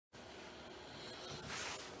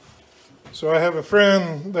So I have a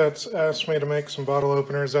friend that's asked me to make some bottle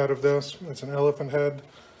openers out of this. It's an elephant head.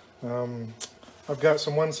 I've got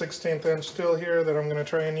some 1/16 inch steel here that I'm going to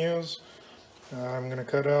try and use. I'm going to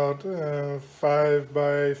cut out 5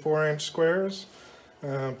 by 4 inch squares,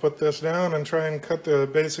 put this down and try and cut the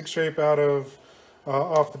basic shape out of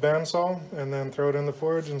off the bandsaw, and then throw it in the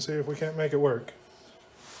forge and see if we can't make it work.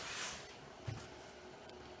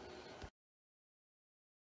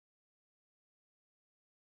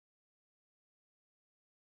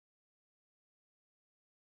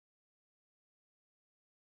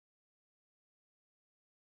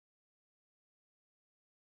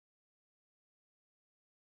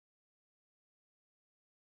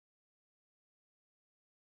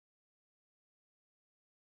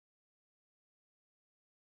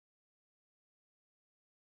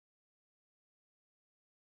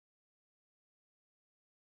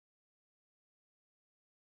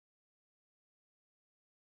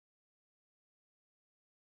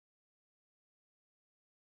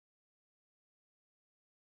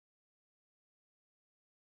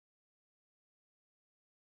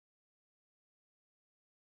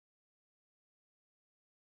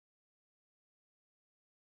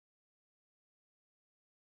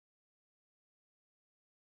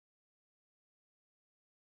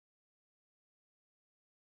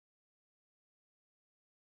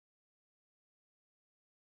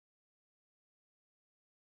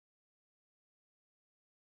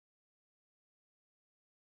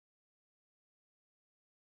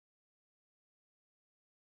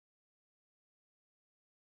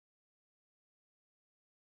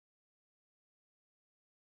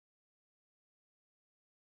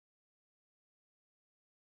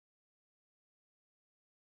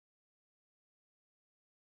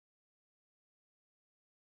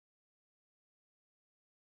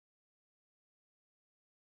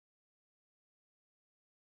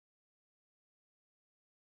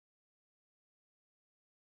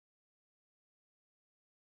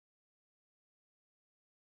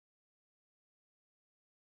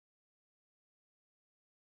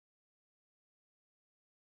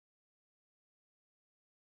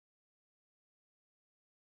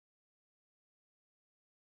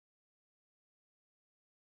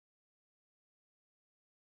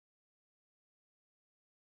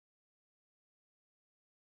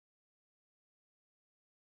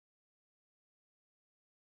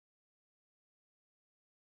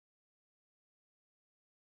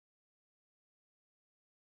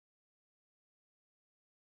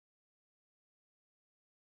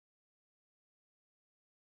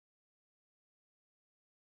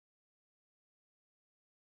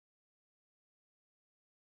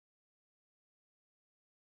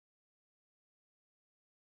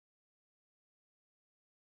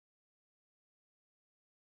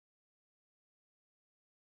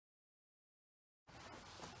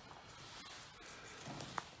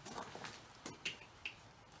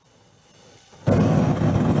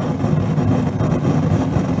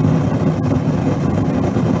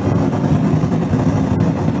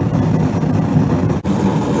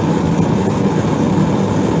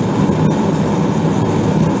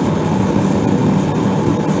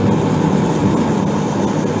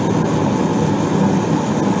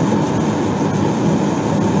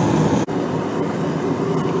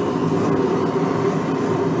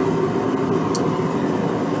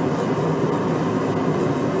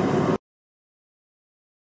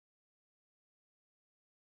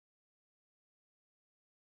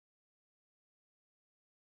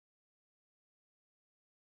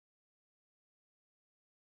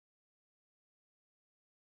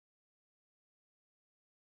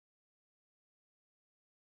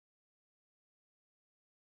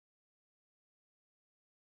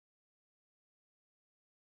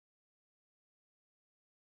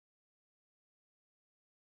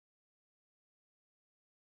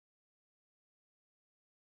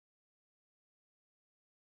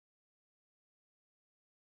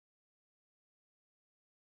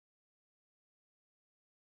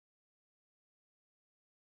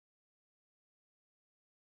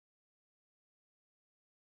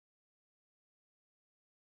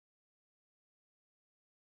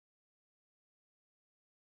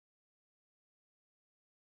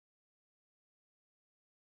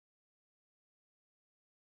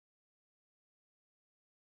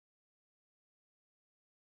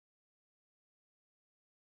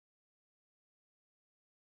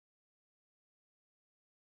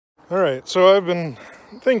 Alright, so I've been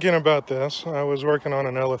thinking about this. I was working on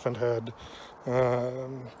an elephant head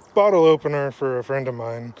bottle opener for a friend of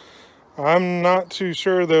mine. I'm not too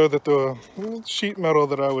sure though that the sheet metal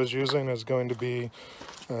that I was using is going to be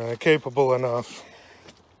capable enough.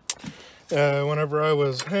 Whenever I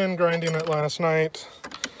was hand grinding it last night,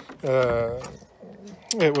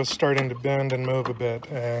 it was starting to bend and move a bit,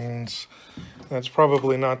 and that's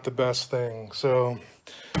probably not the best thing. So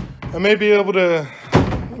I may be able to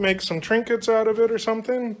make some trinkets out of it or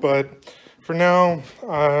something, but for now,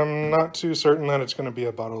 I'm not too certain that it's going to be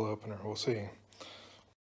a bottle opener. We'll see.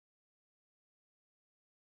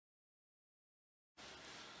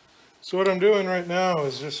 So what I'm doing right now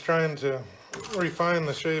is just trying to refine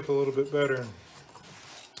the shape a little bit better.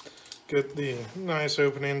 Get the nice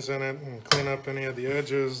openings in it and clean up any of the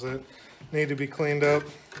edges that need to be cleaned up.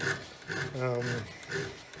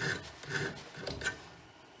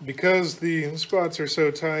 Because the spots are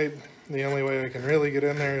so tight, the only way I can really get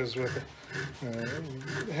in there is with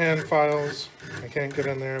hand files. I can't get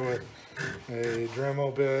in there with a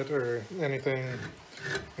Dremel bit or anything.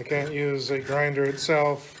 I can't use a grinder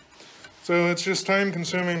itself. So it's just time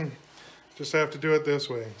consuming. Just have to do it this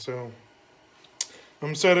way. So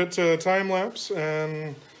I'm set it to time lapse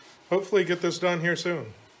and hopefully get this done here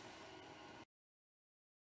soon.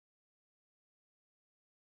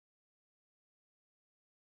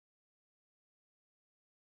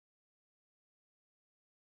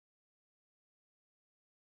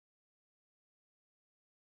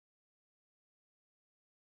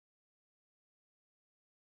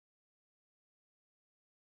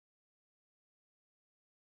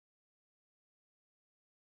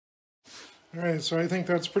 All right, so I think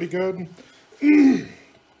that's pretty good. I'm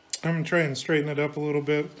gonna try and straighten it up a little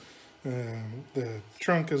bit. The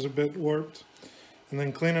trunk is a bit warped. And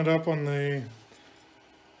then clean it up on the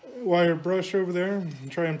wire brush over there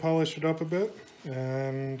and try and polish it up a bit,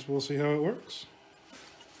 and we'll see how it works.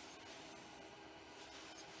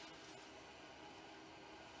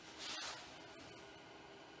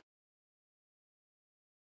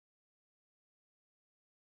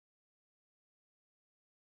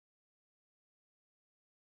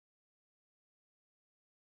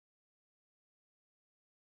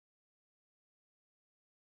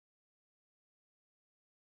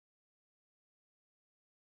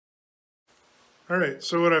 Alright,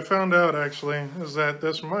 so what I found out actually is that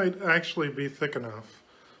this might actually be thick enough.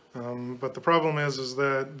 But the problem is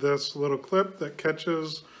that this little clip that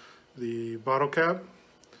catches the bottle cap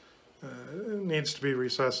needs to be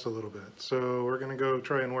recessed a little bit. So we're going to go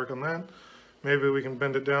try and work on that. Maybe we can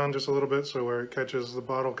bend it down just a little bit so where it catches the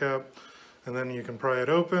bottle cap, and then you can pry it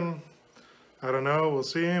open. I don't know, we'll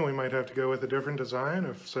see. We might have to go with a different design.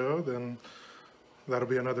 If so, then that'll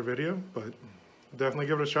be another video, but definitely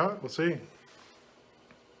give it a shot. We'll see.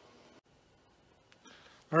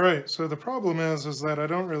 Alright, so the problem is that I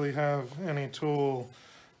don't really have any tool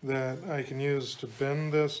that I can use to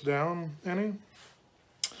bend this down any.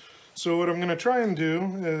 So what I'm going to try and do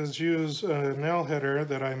is use a nail header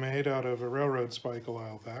that I made out of a railroad spike a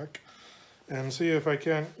while back and see if I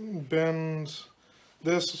can't bend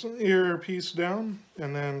this ear piece down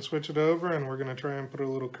and then switch it over, and we're going to try and put a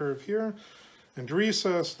little curve here and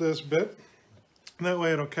recess this bit. That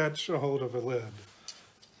way it'll catch a hold of a lid.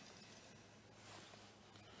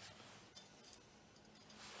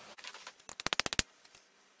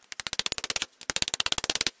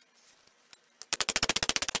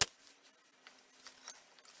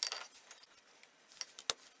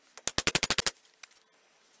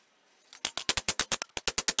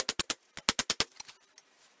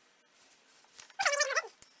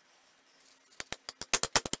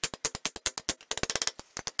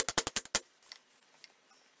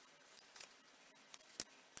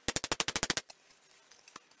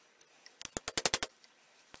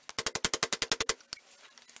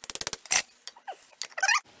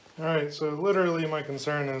 Alright, so literally my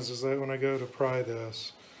concern is that when I go to pry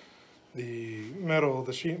this, the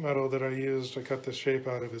sheet metal that I used to cut this shape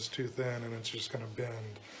out of is too thin, and it's just going to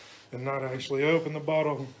bend and not actually open the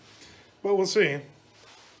bottle. But we'll see.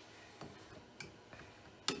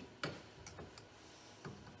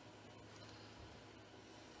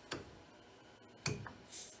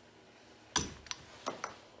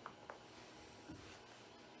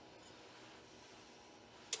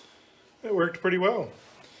 It worked pretty well.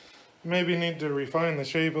 Maybe need to refine the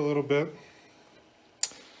shape a little bit.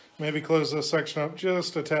 Maybe close this section up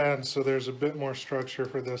just a tad so there's a bit more structure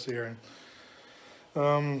for this ear.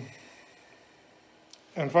 And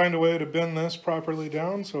find a way to bend this properly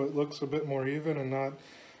down so it looks a bit more even and not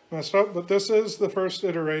messed up. But this is the first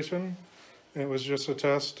iteration. It was just a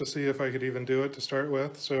test to see if I could even do it to start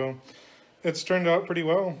with. So it's turned out pretty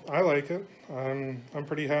well. I like it. I'm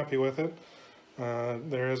pretty happy with it.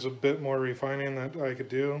 There is a bit more refining that I could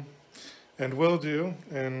do and will do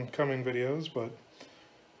in coming videos, but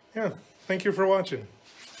yeah, thank you for watching.